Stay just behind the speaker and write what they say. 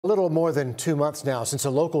A little more than 2 months now since a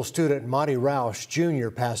local student, Monty Roush Jr.,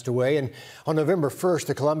 passed away. And on November 1st,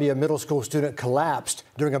 the Columbia Middle School student collapsed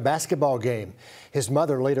during a basketball game. His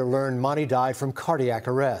mother later learned Monty died from cardiac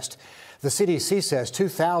arrest. The CDC says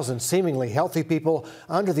 2,000 seemingly healthy people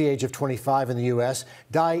under the age of 25 in the U.S.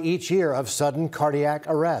 die each year of sudden cardiac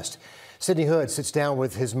arrest. Sidney Hood sits down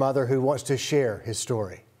with his mother, who wants to share his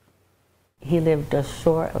story. He lived a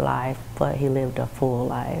short life, but he lived a full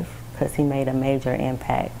life because he made a major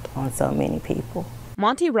impact on so many people.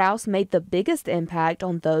 Monty Roush made the biggest impact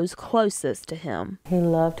on those closest to him. He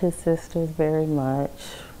loved his sisters very much.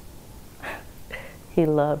 He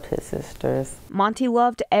loved his sisters. Monty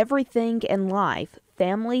loved everything in life: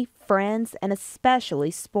 family, friends, and especially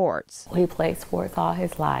sports. He played sports all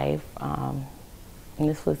his life. And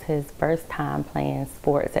this was his first time playing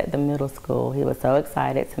sports at the middle school. He was so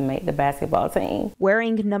excited to make the basketball team.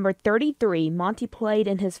 Wearing number 33, Monty played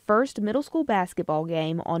in his first middle school basketball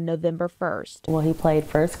game on November 1st. Well, he played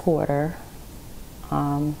first quarter.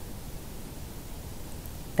 Then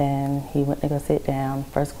he went to go sit down.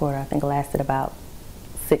 First quarter, I think, lasted about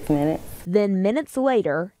 6 minutes. Then minutes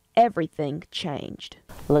later, everything changed.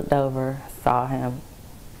 Looked over, saw him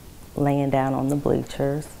laying down on the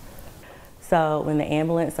bleachers. So when the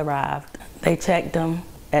ambulance arrived, they checked him.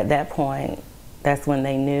 At that point, that's when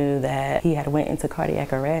they knew that he had went into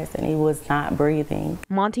cardiac arrest and he was not breathing.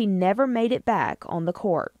 Monty never made it back on the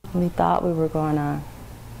court. We thought we were gonna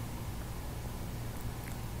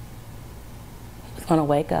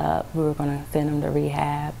wake up. We were gonna send him to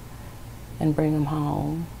rehab and bring him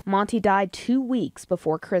home. Monty died 2 weeks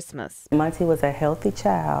before Christmas. Monty was a healthy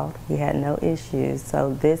child. He had no issues,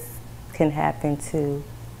 so this can happen to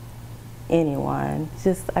anyone.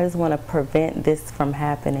 I just want to prevent this from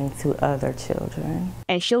happening to other children.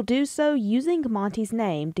 And she'll do so using Monty's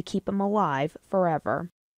name to keep him alive forever.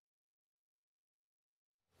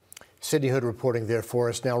 Sidney Hood reporting there for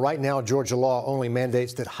us. Now, right now, Georgia law only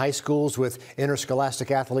mandates that high schools with interscholastic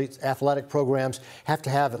athletic programs have to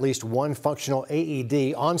have at least one functional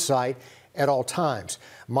AED on site at all times.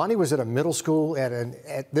 Monty was at a middle school,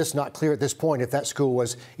 not clear at this point if that school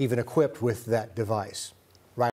was even equipped with that device.